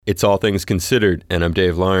It's All Things Considered, and I'm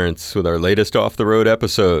Dave Lawrence with our latest Off the Road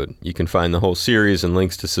episode. You can find the whole series and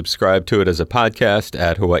links to subscribe to it as a podcast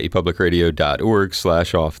at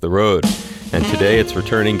hawaiipublicradio.org/offtheroad. And today it's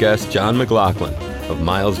returning guest John McLaughlin of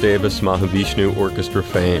Miles Davis Mahavishnu Orchestra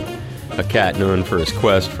fame, a cat known for his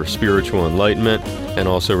quest for spiritual enlightenment and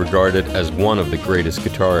also regarded as one of the greatest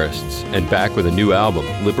guitarists, and back with a new album,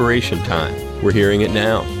 Liberation Time. We're hearing it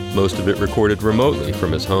now, most of it recorded remotely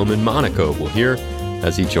from his home in Monaco. We'll hear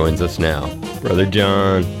as he joins us now. Brother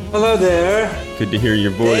John. Hello there. Good to hear your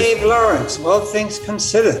voice. Dave Lawrence, All Things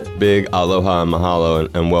Considered. Big aloha and mahalo,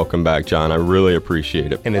 and welcome back, John. I really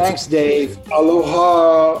appreciate it. And thanks, Dave.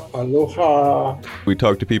 Aloha, aloha. We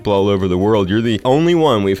talk to people all over the world. You're the only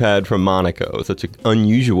one we've had from Monaco. Such an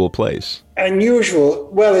unusual place. Unusual?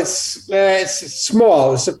 Well, it's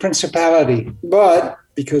small. It's a principality. But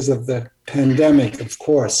because of the pandemic, of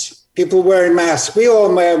course. People wearing masks. We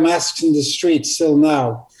all wear masks in the streets still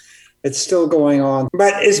now. It's still going on.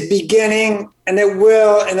 But it's beginning, and it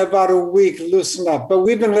will, in about a week, loosen up. But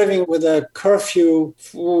we've been living with a curfew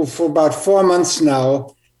for about 4 months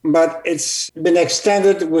now. But it's been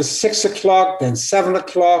extended. It was 6 o'clock, then 7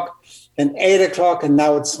 o'clock, then 8 o'clock, and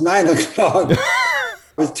now it's 9 o'clock.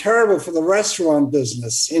 It's terrible for the restaurant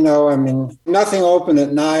business. Nothing open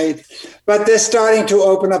at night. But they're starting to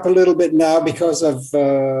open up a little bit now because of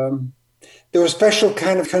there was special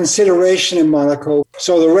kind of consideration in Monaco.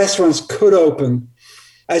 So the restaurants could open.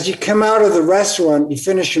 As you come out of the restaurant, you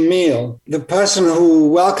finish your meal. The person who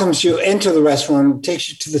welcomes you into the restaurant takes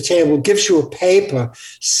you to the table, gives you a paper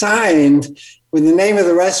signed with the name of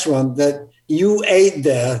the restaurant that you ate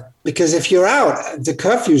there. Because if you're out, the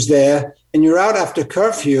curfew's there, and you're out after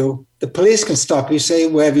curfew, the police can stop you, say,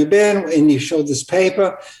 where have you been? And you show this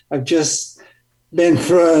paper. I've just been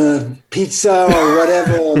for a pizza or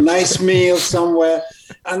whatever, a nice meal somewhere.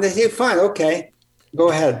 And they say, fine, okay, go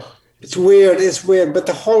ahead. It's weird, but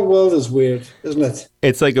the whole world is weird, isn't it?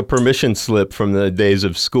 It's like a permission slip from the days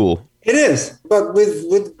of school. It is, but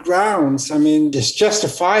with grounds. It's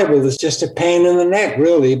justifiable. It's just a pain in the neck,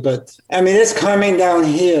 really. But, it's coming down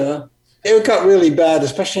here. It got really bad,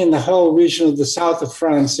 especially in the whole region of the south of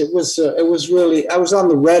France. It was really, I was on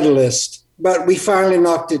the red list, but we finally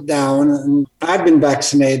knocked it down. And I've been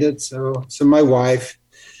vaccinated, so my wife,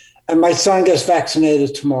 and my son gets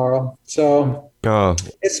vaccinated tomorrow. So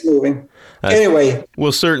it's moving. Anyway.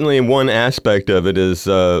 Well, certainly one aspect of it is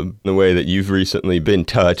the way that you've recently been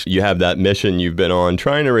touched. You have that mission you've been on,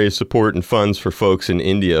 trying to raise support and funds for folks in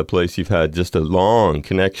India, a place you've had just a long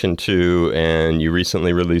connection to, and you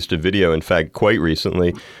recently released a video, in fact, quite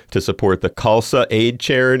recently, to support the Khalsa Aid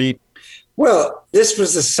charity. Well, this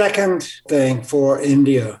was the second thing for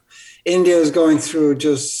India. India is going through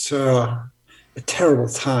just a terrible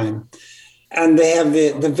time. And they have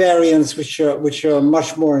the variants which are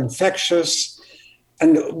much more infectious.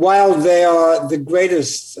 And while they are the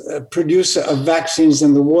greatest producer of vaccines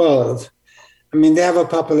in the world, they have a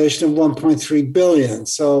population of 1.3 billion.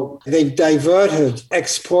 So they've diverted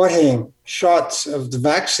exporting shots of the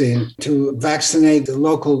vaccine to vaccinate the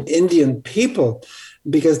local Indian people,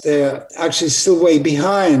 because they're actually still way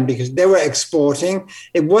behind, because they were exporting.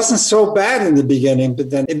 It wasn't so bad in the beginning, but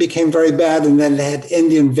then it became very bad. And then they had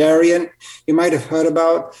Indian variant, you might have heard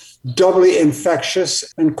about, doubly infectious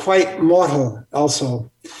and quite mortal also.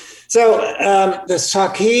 So the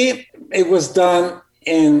Saki, it was done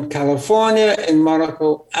in California, in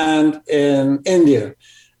Monaco, and in India,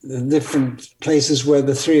 the different places where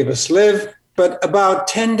the three of us live. But about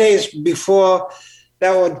 10 days before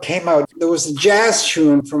that one came out, there was a jazz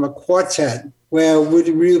tune from a quartet where we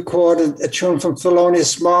recorded a tune from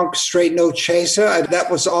Thelonious Monk, Straight No Chaser. That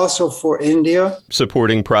was also for India.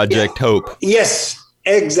 Supporting Project Hope. Yes,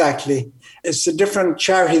 exactly. It's a different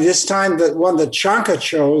charity this time, the one that Shankar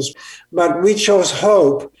chose, but we chose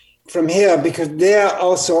Hope from here because they're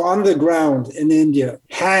also on the ground in India,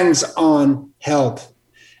 hands-on help.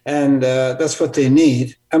 And that's what they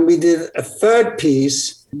need. And we did a third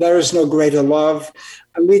piece, There Is No Greater Love.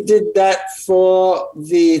 And we did that for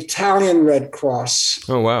the Italian Red Cross.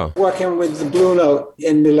 Oh, wow. Working with the Blue Note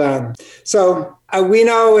in Milan. So we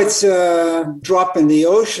know it's a drop in the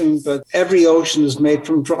ocean, but every ocean is made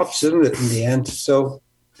from drops, isn't it, in the end? So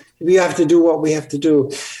we have to do what we have to do.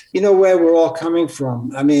 You know where we're all coming from.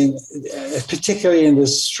 Particularly in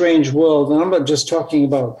this strange world, and I'm not just talking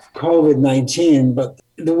about COVID-19, but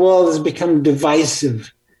the world has become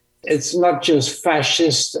divisive. It's not just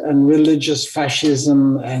fascist and religious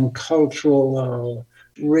fascism and cultural,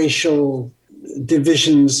 racial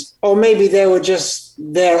divisions, or maybe they were just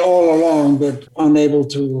there all along, but unable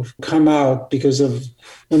to come out because of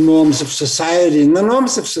the norms of society. And the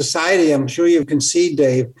norms of society, I'm sure you can see,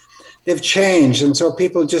 Dave, they've changed. And so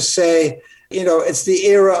people just say, it's the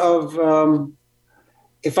era of,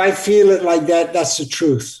 if I feel it like that, that's the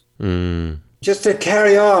truth. Just to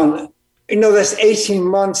carry on, that's 18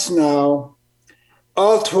 months now,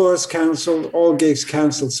 all tours canceled, all gigs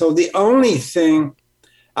canceled. So the only thing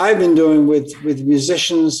I've been doing with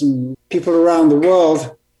musicians and people around the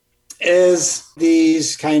world is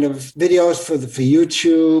these kind of videos for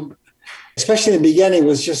YouTube. Especially in the beginning, it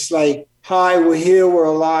was just like, hi, we're here, we're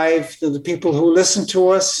alive, to the people who listen to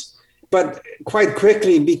us. But quite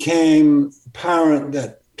quickly became apparent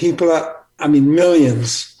that people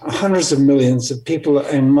millions, hundreds of millions of people are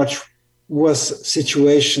in much worse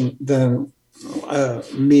situation than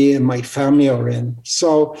me and my family are in.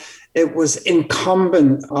 So it was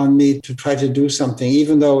incumbent on me to try to do something,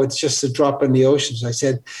 even though it's just a drop in the ocean, as I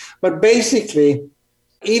said. But basically,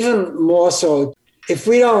 even more so, if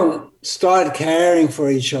we don't start caring for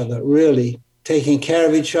each other, really taking care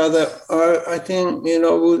of each other, I think,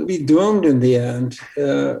 we'll be doomed in the end.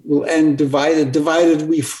 We'll end divided. Divided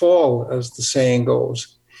we fall, as the saying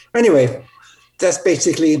goes. Anyway, that's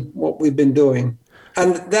basically what we've been doing.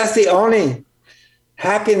 And that's the only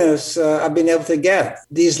happiness I've been able to get.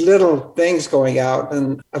 These little things going out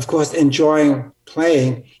and, of course, enjoying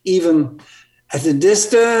playing, even at a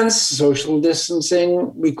distance, social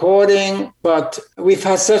distancing, recording. But we've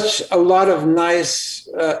had such a lot of nice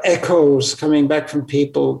echoes coming back from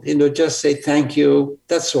people, just say thank you,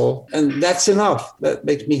 that's all. And that's enough. That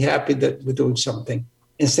makes me happy that we're doing something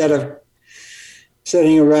instead of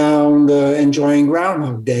sitting around enjoying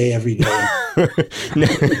Groundhog Day every day.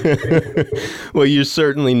 Well, you're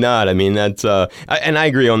certainly not. I mean, that's, and I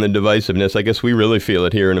agree on the divisiveness. I guess we really feel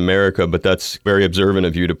it here in America, but that's very observant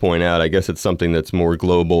of you to point out. I guess it's something that's more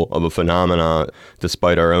global of a phenomenon,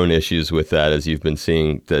 despite our own issues with that, as you've been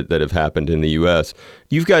seeing that have happened in the U.S.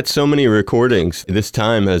 You've got so many recordings. This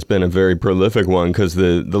time has been a very prolific one because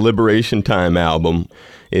the Liberation Time album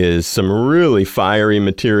is some really fiery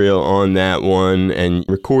material on that one and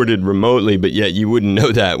recorded remotely, but yet you wouldn't know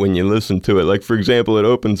that when you listen to it. Like, for example, it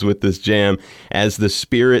opens with this jam, As the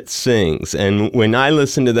Spirit Sings. And when I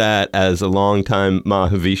listen to that as a longtime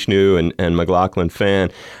Mahavishnu and McLaughlin fan,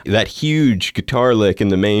 that huge guitar lick in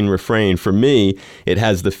the main refrain, for me, it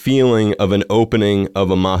has the feeling of an opening of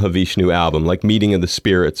a Mahavishnu album, like Meeting of the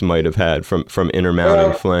Spirits might have had from Inner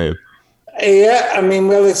Mounting Flame. Yeah,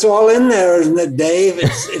 it's all in there, isn't it, Dave?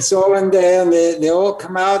 It's all in there, and they all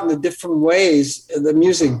come out in the different ways, the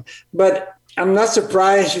music. But I'm not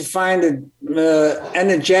surprised you find it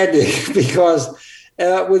energetic because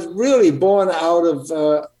it was really born out of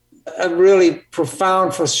a really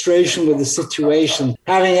profound frustration with the situation,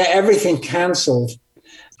 having everything canceled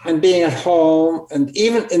and being at home, and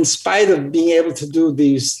even in spite of being able to do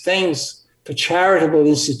these things for charitable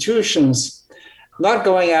institutions, not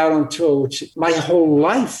going out on tour, which my whole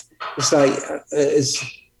life is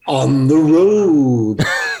on the road.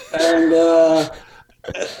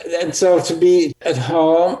 And so to be at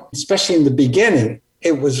home, especially in the beginning,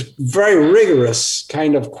 it was very rigorous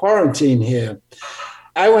kind of quarantine here.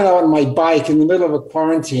 I went out on my bike in the middle of a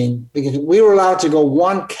quarantine because we were allowed to go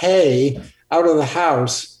 1K out of the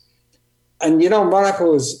house. And,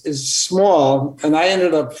 Monaco is small, and I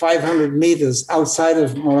ended up 500 meters outside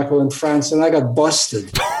of Monaco in France, and I got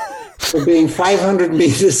busted for being 500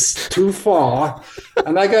 meters too far,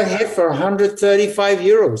 and I got hit for 135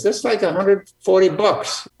 euros. That's like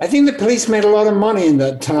 $140. I think the police made a lot of money in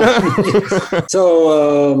that time.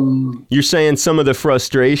 So you're saying some of the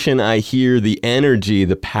frustration, I hear the energy,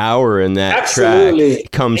 the power in that track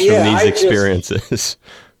comes from these experiences.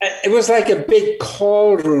 It was like a big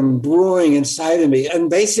cauldron brewing inside of me. And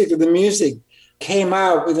basically the music came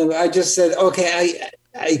out with I just said, okay,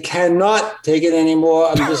 I cannot take it anymore.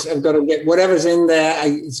 I've got to get whatever's in there.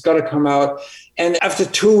 It's got to come out. And after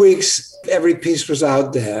 2 weeks, every piece was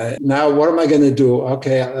out there. Now, what am I going to do?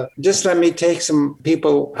 Okay, just let me take some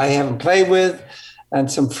people I haven't played with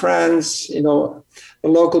and some friends, the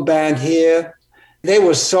local band here. They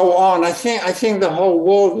were so on. I think the whole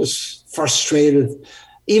world was frustrated.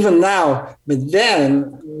 Even now, but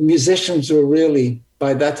then musicians were really,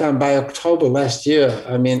 by that time, by October last year,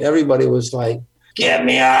 everybody was like, get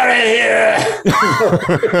me out of here.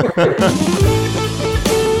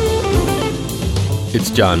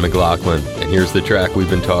 It's John McLaughlin, and here's the track we've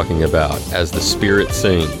been talking about, As the Spirit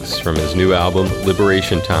Sings, from his new album,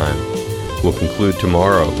 Liberation Time. We'll conclude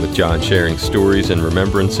tomorrow with John sharing stories and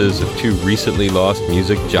remembrances of two recently lost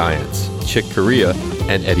music giants, Chick Corea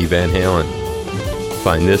and Eddie Van Halen.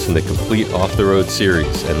 Find this and the complete Off the Road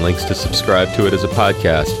series and links to subscribe to it as a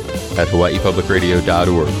podcast at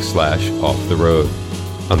hawaiipublicradio.org/offtheroad.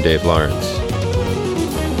 I'm Dave Lawrence.